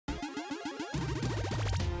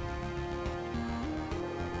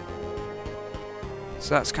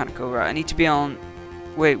So that's kind of cool. Right, I need to be on...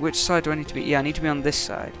 Wait, which side do I need to be? Yeah, I need to be on this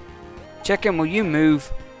side. Chicken, will you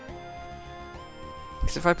move?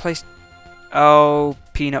 Because if I place... Oh,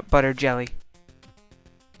 peanut butter jelly.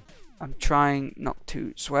 I'm trying not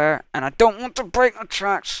to swear, and I don't want to break my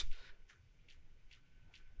tracks.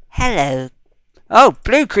 Hello. Oh,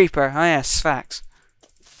 blue creeper. Oh yes, facts.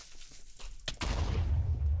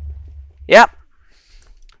 Yep.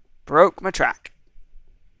 Broke my track.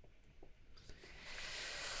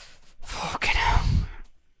 Fucking hell.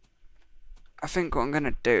 I think what I'm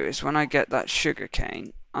gonna do is when I get that sugar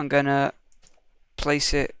cane, I'm gonna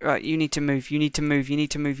place it. Right, you need to move. You need to move. You need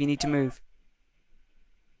to move. You need to move.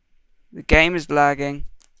 The game is lagging,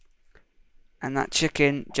 and that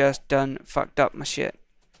chicken just done fucked up my shit.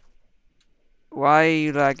 Why are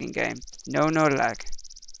you lagging, game? No lag.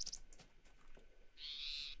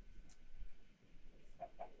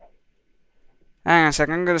 Hang on a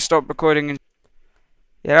second, I'm gonna stop recording.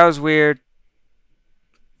 Yeah, that was weird.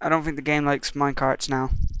 I don't think the game likes minecarts now.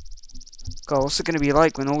 God, what's it gonna be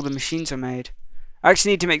like when all the machines are made? I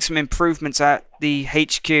actually need to make some improvements at the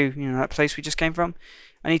HQ, you know, that place we just came from.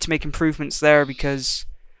 I need to make improvements there because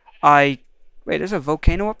Wait, there's a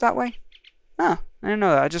volcano up that way? Ah, I didn't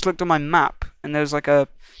know that. I just looked on my map and there's like a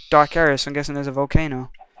dark area, so I'm guessing there's a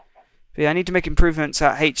volcano. But yeah, I need to make improvements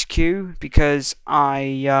at HQ because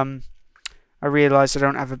I realised I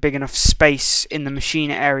don't have a big enough space in the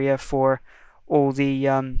machine area for all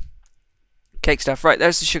the cake stuff. Right,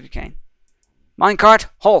 there's the sugarcane. Minecart,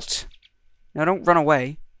 halt! No, don't run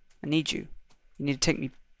away. I need you. You need to take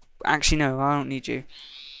me... Actually, no, I don't need you.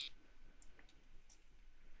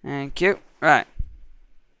 Thank you. Right.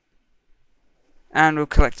 And we'll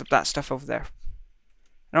collect up that stuff over there.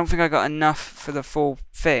 I don't think I got enough for the full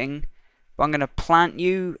thing, but I'm going to plant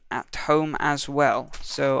you at home as well,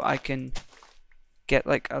 so I can get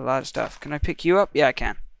like a lot of stuff. Can I pick you up? Yeah, I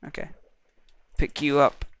can. Okay. Pick you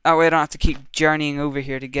up. That way I don't have to keep journeying over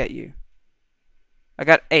here to get you. I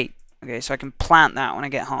got 8. Okay, so I can plant that when I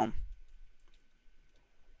get home.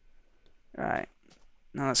 Right.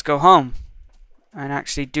 Now let's go home and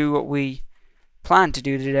actually do what we planned to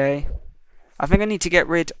do today. I think I need to get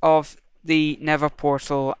rid of the Nether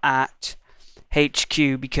portal at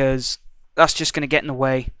HQ because that's just going to get in the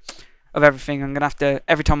way of everything. I'm going to have to,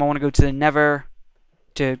 every time I want to go to the Nether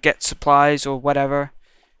to get supplies or whatever,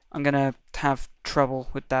 I'm going to have trouble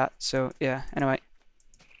with that. So, yeah, anyway.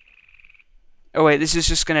 Oh, wait, this is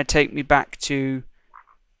just going to take me back to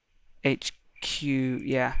HQ.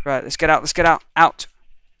 Yeah, right, let's get out, let's get out. Out.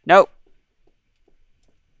 No.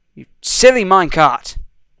 You silly minecart.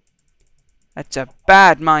 That's a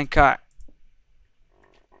bad minecart.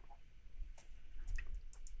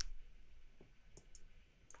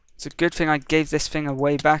 It's a good thing I gave this thing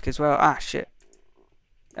away back as well. Ah, shit.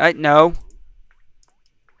 No.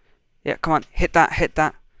 Yeah, come on. Hit that, hit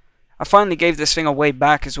that. I finally gave this thing away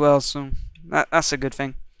back as well, so that's a good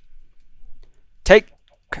thing.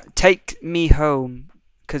 Take me home,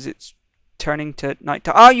 because it's turning to night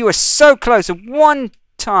time. Oh, you were so close. The one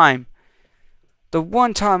time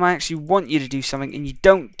I actually want you to do something and you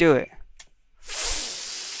don't do it.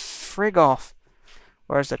 Frig off.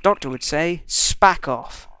 Or as the doctor would say, spack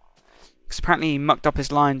off. Because apparently he mucked up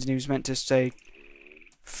his lines and he was meant to say,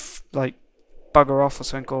 like, bugger off or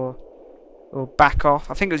something, or back off.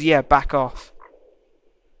 I think it was, yeah, back off.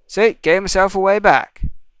 See, gave myself a way back.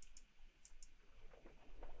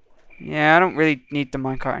 Yeah, I don't really need the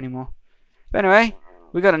minecart anymore. But anyway,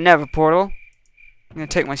 we got a Nether portal. I'm going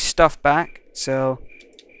to take my stuff back. So,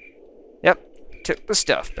 yep, took the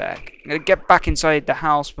stuff back. I'm going to get back inside the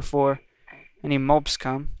house before any mobs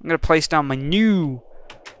come. I'm going to place down my new,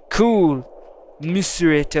 cool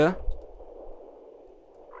macerator.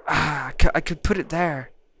 Ah, I could put it there.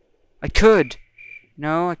 I could.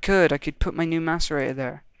 No, I could. I could put my new macerator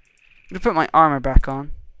there. I'm going to put my armor back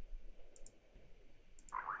on.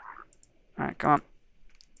 Alright, come on.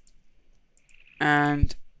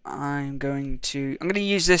 And I'm going to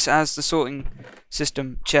use this as the sorting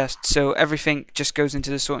system chest, so everything just goes into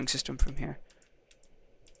the sorting system from here.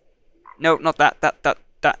 No, not that.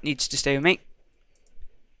 That needs to stay with me.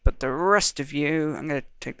 But the rest of you, I'm going to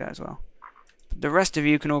take that as well. But the rest of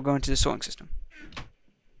you can all go into the sorting system.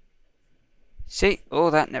 See, all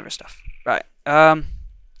that Nether stuff. Right. I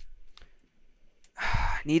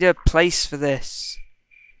need a place for this.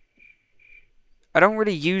 I don't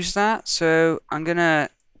really use that, so I'm gonna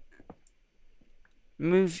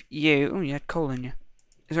move you. Oh, you had coal in you.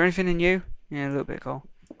 Is there anything in you? Yeah, a little bit of coal.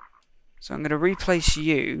 So I'm gonna replace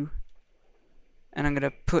you, and I'm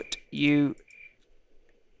gonna put you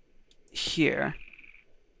here,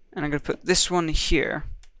 and I'm gonna put this one here,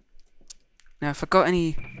 Now, if I got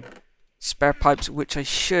any spare pipes, which I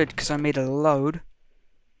should, because I made a load.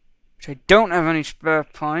 Which I don't have any spare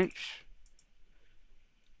pipes.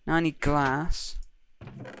 Now I need glass.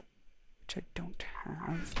 Which I don't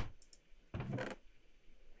have. I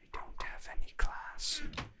don't have any glass.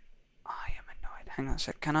 I am annoyed. Hang on a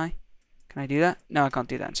sec, can I? Can I do that? No, I can't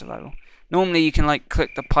do that in survival. Normally you can like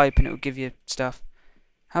click the pipe and it will give you stuff.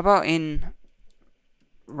 How about in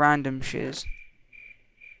random shiz?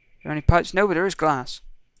 Are there any pipes? No, but there is glass.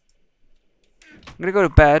 I'm gonna go to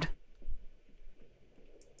bed.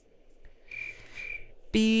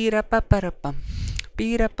 I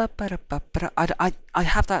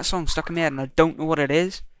have that song stuck in my head and I don't know what it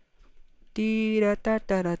is.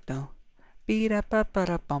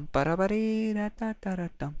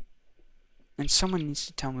 And someone needs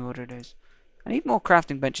to tell me what it is. I need more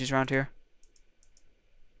crafting benches around here.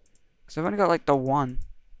 Because I've only got like the one.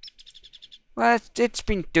 Well, it's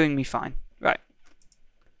been doing me fine. Right.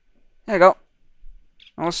 There you go.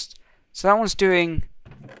 Almost. So that one's doing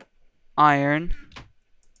iron.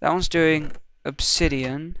 That one's doing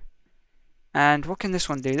obsidian. And what can this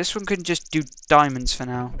one do? This one can just do diamonds for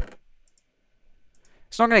now.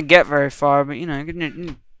 It's not going to get very far, but you know, you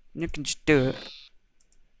can just do it.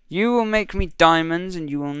 You will make me diamonds and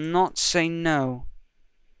you will not say no.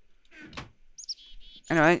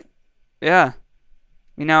 Anyway, yeah.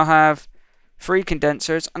 We now have 3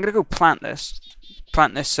 condensers. I'm going to go plant this.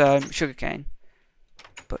 Plant this sugarcane.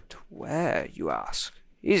 But where, you ask?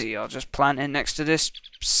 Easy, I'll just plant it next to this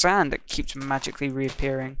sand that keeps magically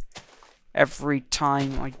reappearing every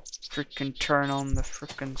time I frickin' turn on the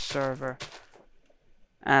frickin' server.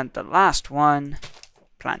 And the last one,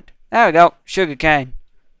 plant. There we go, sugarcane.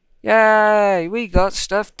 Yay, we got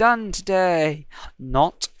stuff done today.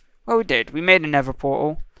 Not. Well, we did. We made a nether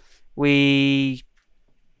portal. We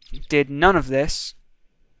did none of this,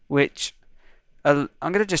 which I'm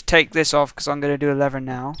going to just take this off because I'm going to do a lever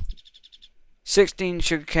now. 16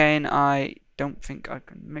 sugarcane I don't think I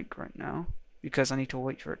can make right now because I need to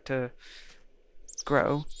wait for it to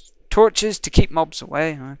grow. Torches to keep mobs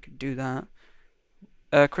away. I can do that.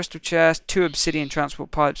 Crystal chest, 2 obsidian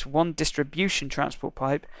transport pipes, 1 distribution transport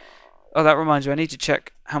pipe. Oh, that reminds me, I need to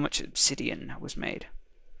check how much obsidian was made.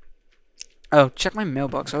 Oh, check my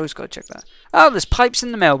mailbox. I always gotta check that. Oh, there's pipes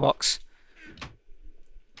in the mailbox.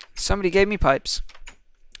 Somebody gave me pipes.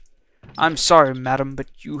 I'm sorry, madam, but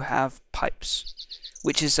you have pipes.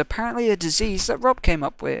 Which is apparently a disease that Rob came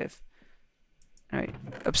up with. Alright,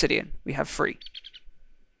 obsidian. We have 3.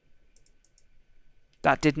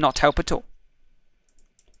 That did not help at all.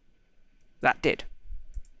 That did.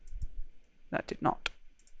 That did not.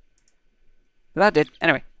 But that did.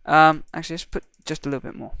 Anyway, actually, let's put just a little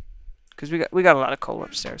bit more. Because we got a lot of coal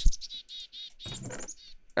upstairs.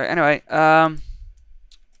 Alright, anyway, I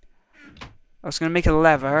was going to make a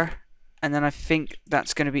lever. And then I think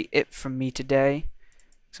that's going to be it from me today.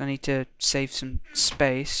 So I need to save some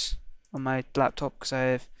space on my laptop because I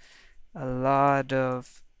have a lot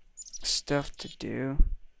of stuff to do.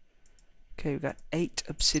 Okay, we've got 8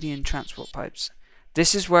 obsidian transport pipes.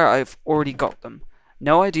 This is where I've already got them.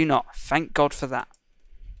 No, I do not. Thank God for that.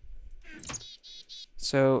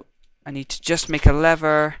 So I need to just make a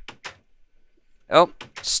lever. Oh,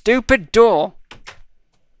 stupid door!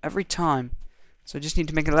 Every time. So I just need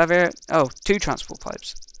to make a lever. Oh, 2 transport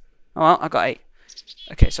pipes. Oh well, I got 8.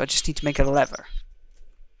 Okay, so I just need to make a lever.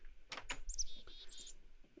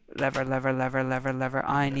 Lever, lever, lever, lever, lever.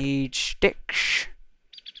 I need sticks.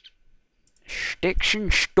 Sticks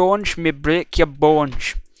and stones may break your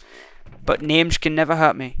bones. But names can never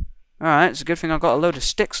hurt me. Alright, it's a good thing I got a load of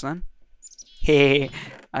sticks then. Hey,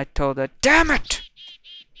 I told her. Damn it!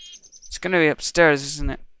 It's gonna be upstairs, isn't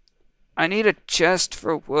it? I need a chest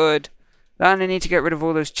for wood. Then I need to get rid of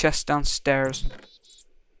all those chests downstairs.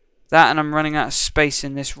 That and I'm running out of space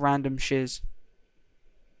in this random shiz.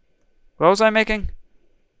 What was I making?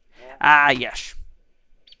 Ah, yes.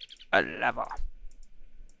 A lever.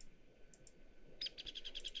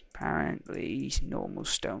 Apparently normal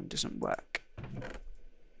stone doesn't work.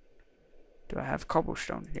 Do I have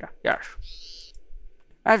cobblestone here? Yes.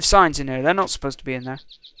 I have signs in here. They're not supposed to be in there.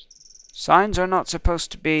 Signs are not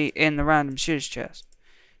supposed to be in the random shiz chest.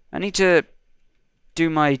 I need to do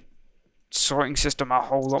my sorting system a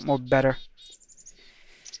whole lot more better.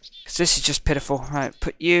 Because this is just pitiful. Right,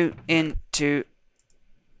 put you into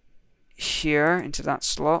here, into that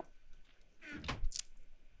slot.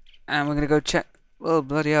 And we're going to go check. Oh,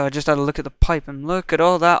 bloody hell, I just had a look at the pipe and look at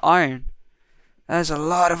all that iron. There's a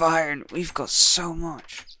lot of iron. We've got so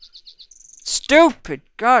much. Stupid!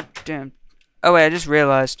 Goddamn. Oh, wait, I just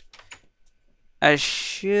realized. I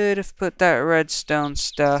should have put that redstone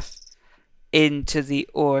stuff into the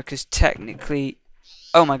ore, because technically...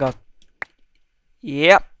 Oh my god.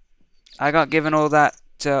 Yep. I got given all that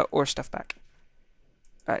ore stuff back.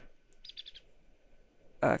 Right.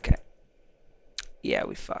 Okay. Yeah,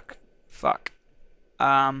 we fuck. Fuck.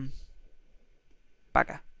 Bugger.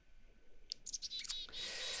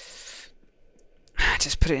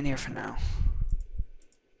 Just put it in here for now.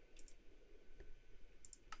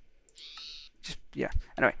 Just, yeah.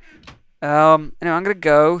 Anyway. Anyway, I'm gonna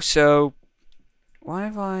go, so... Why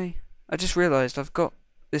have I just realized I've got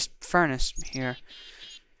this furnace here.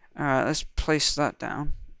 Alright, let's place that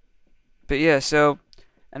down. But yeah, so...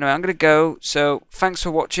 Anyway, I'm gonna go, so thanks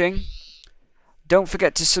for watching. Don't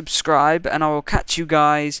forget to subscribe, and I will catch you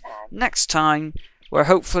guys next time, where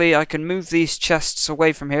hopefully I can move these chests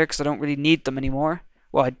away from here, because I don't really need them anymore.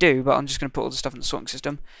 Well, I do, but I'm just going to put all the stuff in the sorting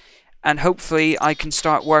system. And hopefully I can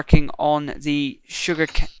start working on the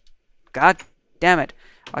God damn it.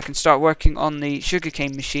 I can start working on the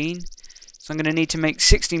sugarcane machine. So I'm going to need to make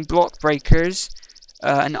 16 block breakers,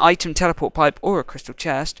 an item teleport pipe or a crystal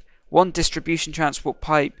chest, 1 distribution transport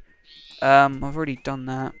pipe. I've already done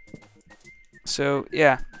that. So,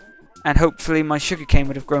 yeah. And hopefully my sugarcane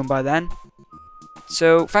would have grown by then.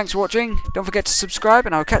 So, thanks for watching. Don't forget to subscribe,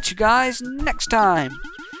 and I'll catch you guys next time.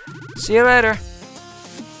 See you later.